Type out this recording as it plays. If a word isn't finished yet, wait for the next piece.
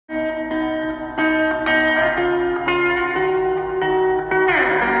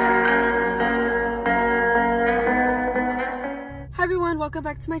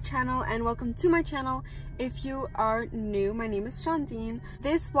welcome back to my channel, and welcome to my channel if you are new. My name is Shantine.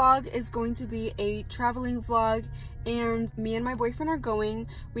 This vlog is going to be a traveling vlog, and me and my boyfriend are going.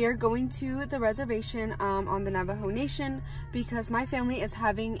 We are going to the reservation on the Navajo Nation because my family is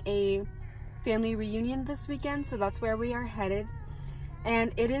having a family reunion this weekend, so that's where we are headed.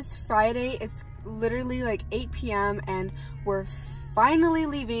 And it is Friday. It's literally like 8 p.m. and we're finally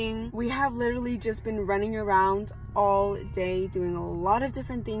leaving. We have literally just been running around all day doing a lot of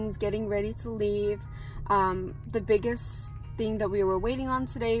different things, getting ready to leave. The biggest thing that we were waiting on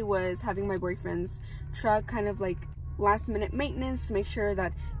today was having my boyfriend's truck kind of like last minute maintenance to make sure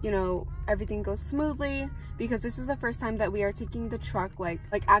that, you know, everything goes smoothly, because this is the first time that we are taking the truck like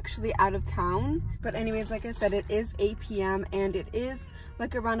actually out of town. But anyways, like I said, it is 8 p.m. and it is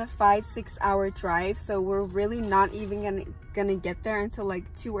like around a 5-6 hour drive, so we're really not even gonna get there until like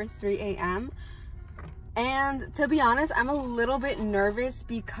 2 or 3 a.m. And to be honest, I'm a little bit nervous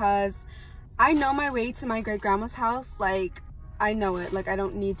because I know my way to my great grandma's house. Like, I know it, like I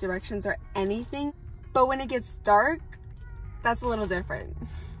don't need directions or anything. But when it gets dark, that's a little different.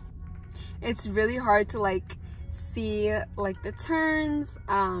 It's really hard to like see like the turns,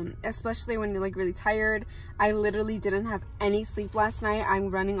 especially when you're like really tired. I literally didn't have any sleep last night. I'm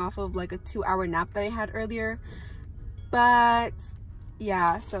running off of like a 2-hour nap that I had earlier. But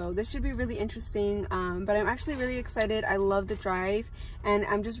yeah, so this should be really interesting. But I'm actually really excited. I love the drive, and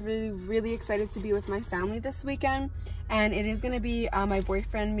I'm just really excited to be with my family this weekend. And it is gonna be my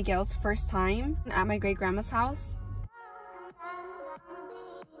boyfriend Miguel's first time at my great grandma's house,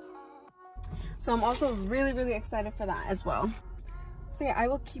 so I'm also really excited for that as well. So yeah, I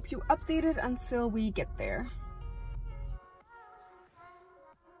will keep you updated until we get there.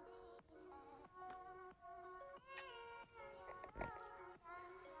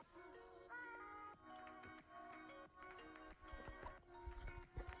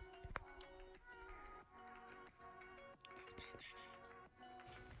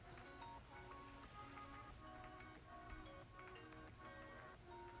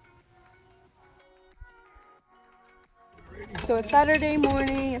 So it's Saturday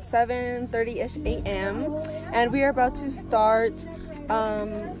morning, it's 7:30-ish a.m. and we are about to start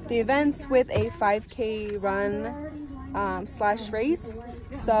the events with a 5K run slash race.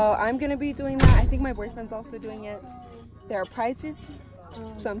 So I'm gonna be doing that. I think my boyfriend's also doing it. There are prizes,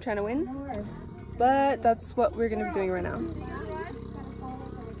 so I'm trying to win. But that's what we're gonna be doing right now.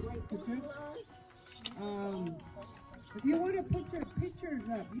 If you want to put your pictures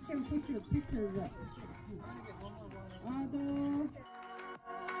up, you can put your pictures up.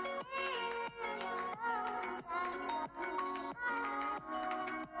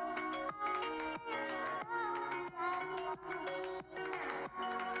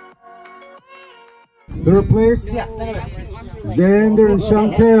 Third place, Xander and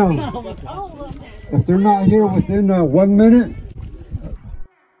Chantel. If they're not here within 1 minute,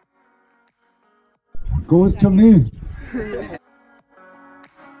 goes to me.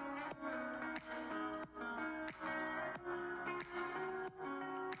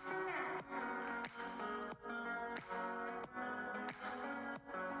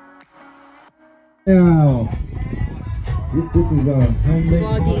 Now, this is a homemade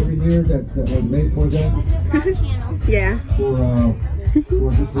coffee here that was made for them. Yeah. For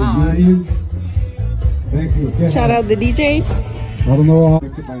this reunion. Thank you. Shout out the DJ. I don't know how to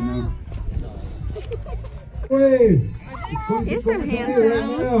fix it by now. Wait! You're so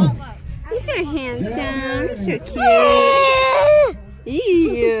handsome. You're so handsome. You're so cute.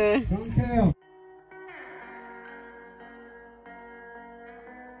 Ew. Chantel.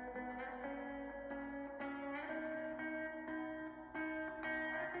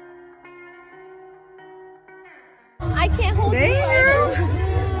 I can't hold it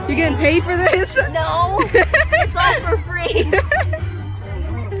either. You getting paid for this? No, it's all for free.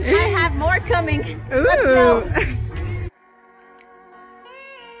 I have more coming. Ooh. Let's go.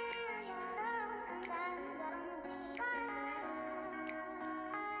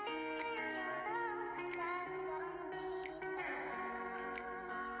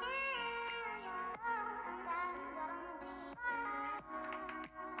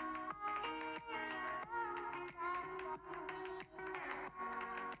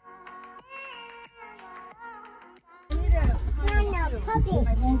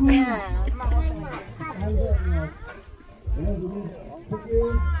 Yeah.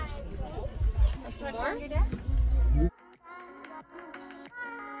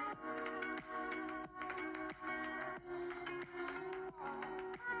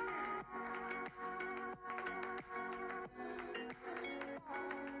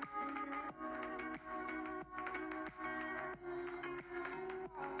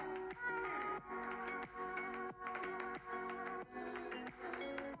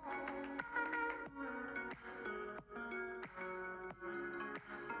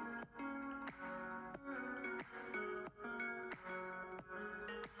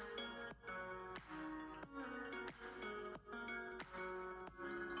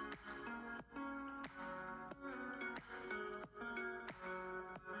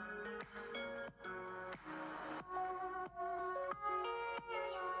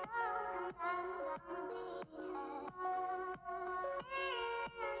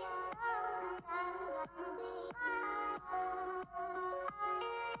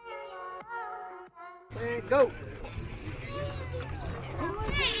 Go.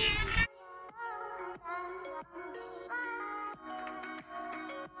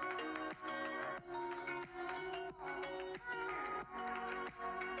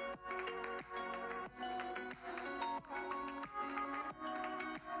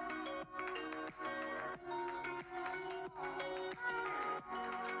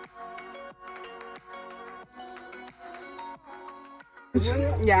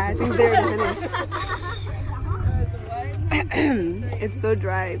 Yeah, I think they're finished. It's so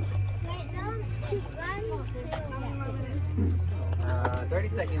dry. 30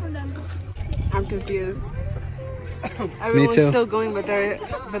 seconds. I'm confused. Everyone's too. still going, but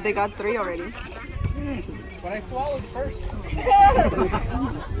they got 3 already. When I swallowed first.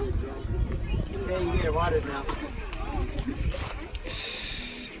 Okay, you need your waters now.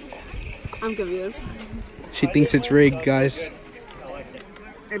 I'm confused. She thinks it's rigged, guys.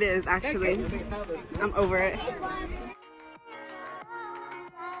 It is actually. I'm over it.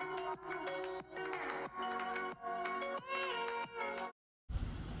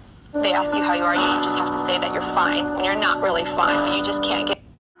 They ask you how you are, you just have to say that you're fine when you're not really fine, but you just can't get.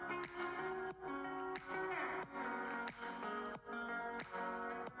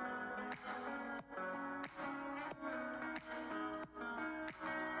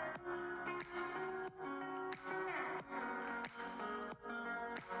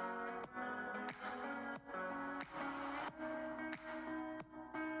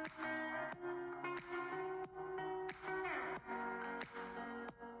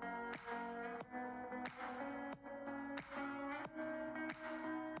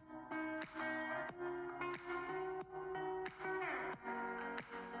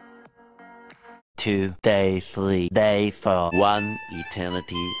 Day 3, day 4, 1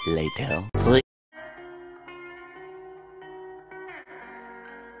 eternity later. 3.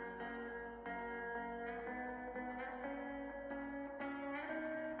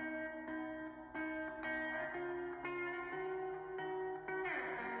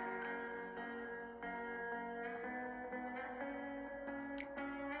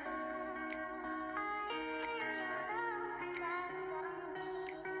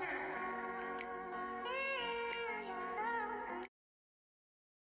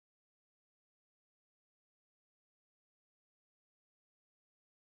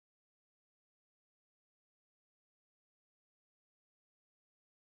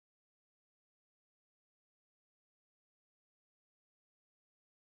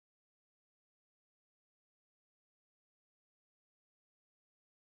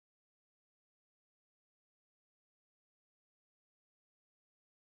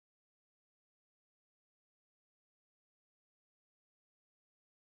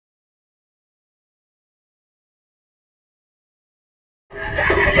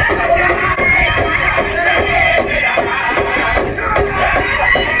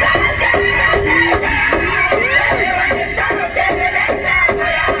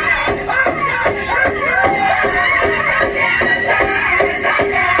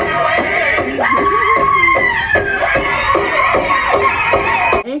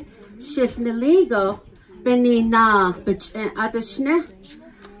 Illegal, Benina, bitch, and Adishne.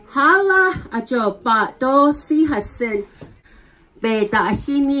 Hala, Ajo, but do see Hassan, Beta,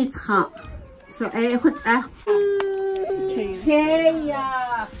 he needs her. So, what's a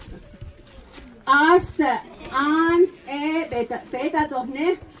Kaya Asa, Aunt, Beta,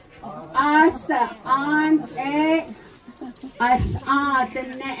 Dovne, Asa, Aunt,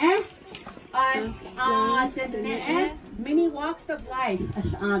 many walks of life.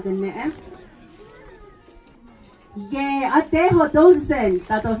 Yeah, a day or dozen.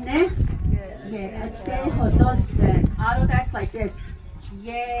 Yeah, a day or dozen. All of that's like this.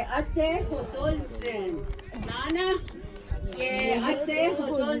 Yeah, a day or dozen. Nana. Yeah, a day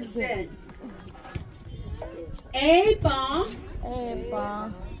or dozen. Eba.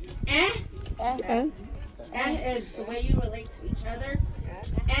 Is the way you relate to each other.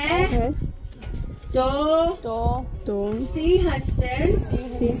 Do. Si Hassan.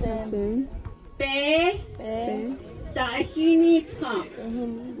 Be. Dahini Tkam.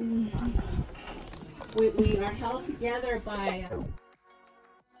 We are held together by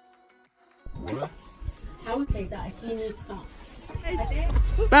how we play Dahini Tkam.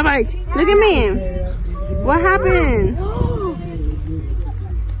 Bye-bye. Look at me. What happened?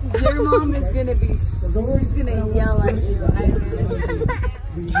 Your mom is gonna be, she's gonna yell at you.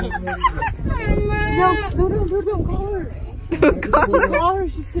 No, don't call her. Don't call her,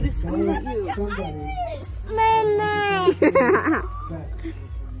 she's gonna scream at you. Mama!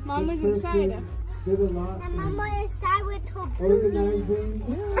 Mama's inside. did a lot And Mama is tied with her booty. organizing,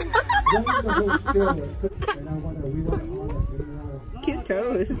 running the whole show. And we want to honor you. Cute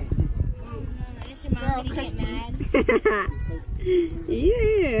toes. Is her mom gonna get mad?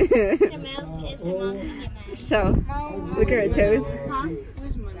 Yeah. Is her mom gonna get mad? So, look at her toes.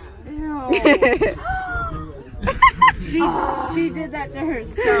 She did that to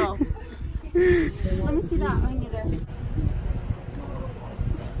herself. Let me see that. Let me get it.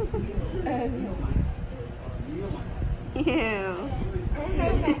 Ew.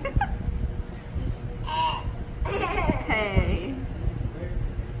 Hey.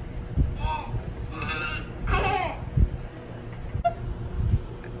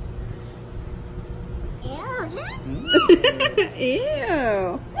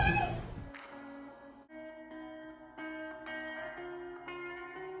 Ew.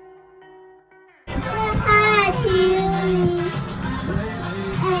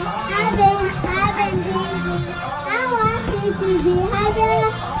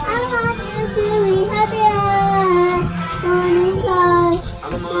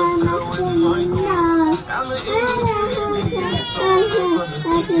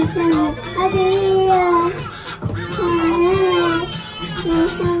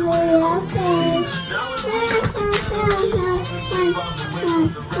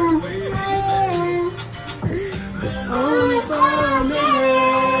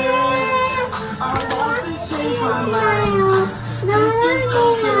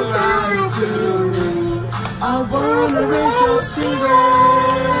 I wanna raise your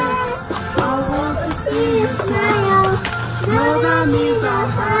spirits. I want to see you smile. Know that means I'll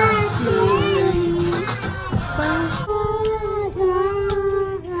have to.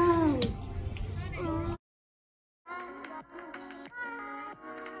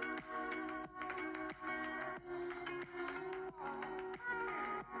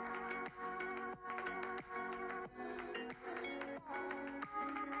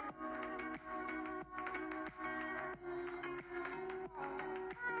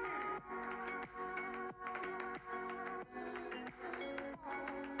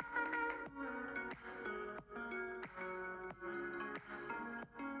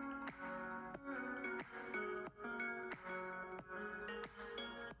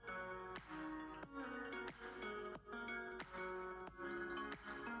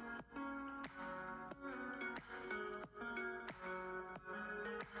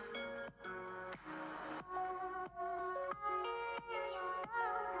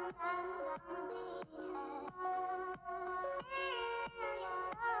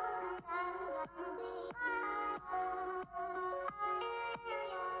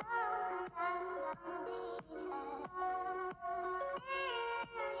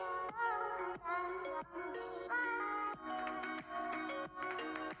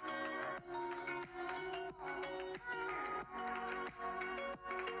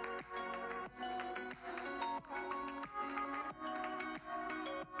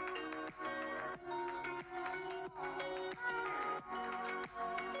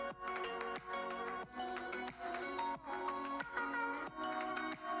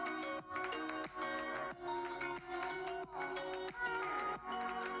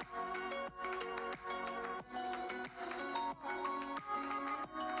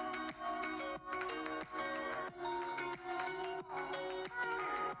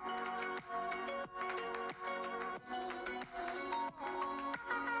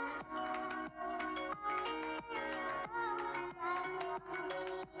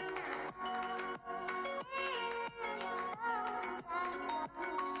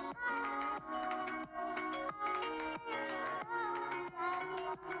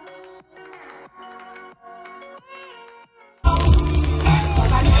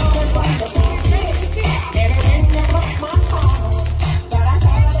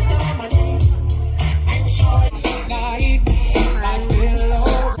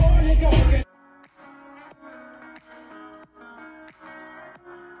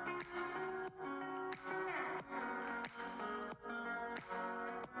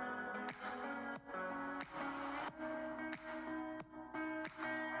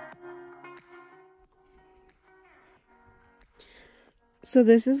 So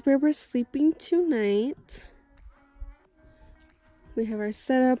this is where we're sleeping tonight. We have our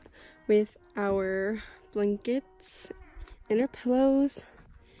setup with our blankets and our pillows.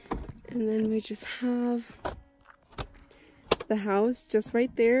 And then we just have the house just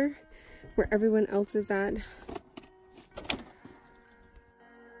right there where everyone else is at.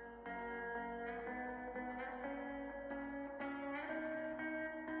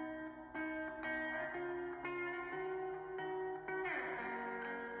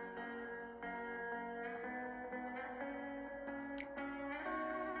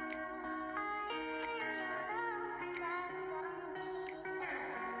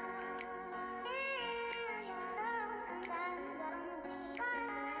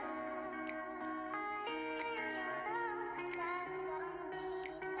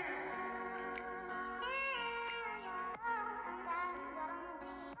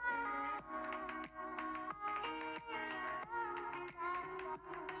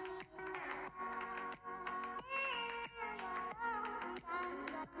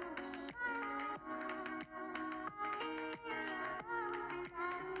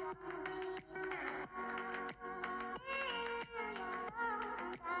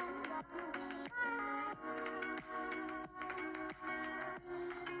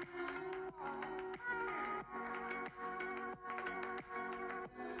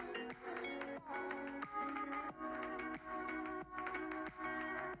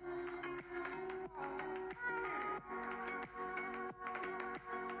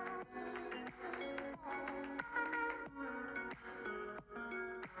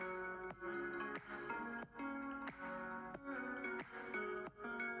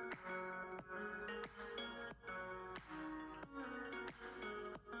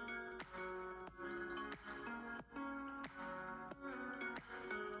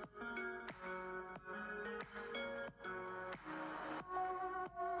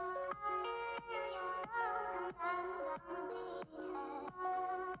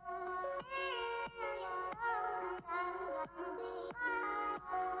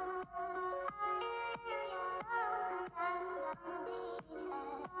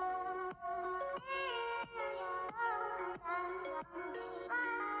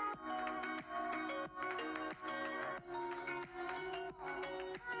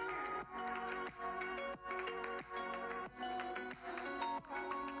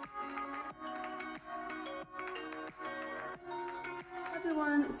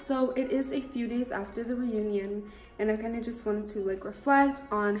 everyone. So it is a few days after the reunion and I kind of just wanted to like reflect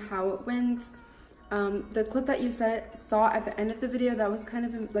on how it went. The clip that you saw at the end of the video, that was kind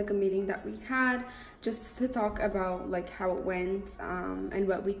of like a meeting that we had just to talk about like how it went and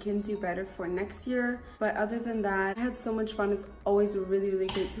what we can do better for next year. But other than that, I had so much fun. It's always really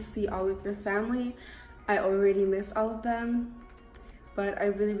great to see all of your family. I already miss all of them, but I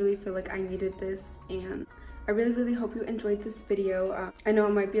really feel like I needed this, and I really hope you enjoyed this video. I know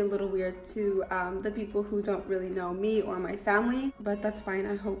it might be a little weird to the people who don't really know me or my family, but that's fine.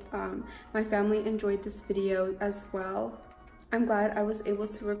 I hope my family enjoyed this video as well. I'm glad I was able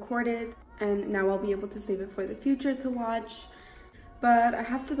to record it, and now I'll be able to save it for the future to watch. But I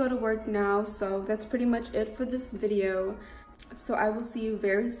have to go to work now, so that's pretty much it for this video. So I will see you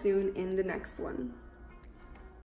very soon in the next one.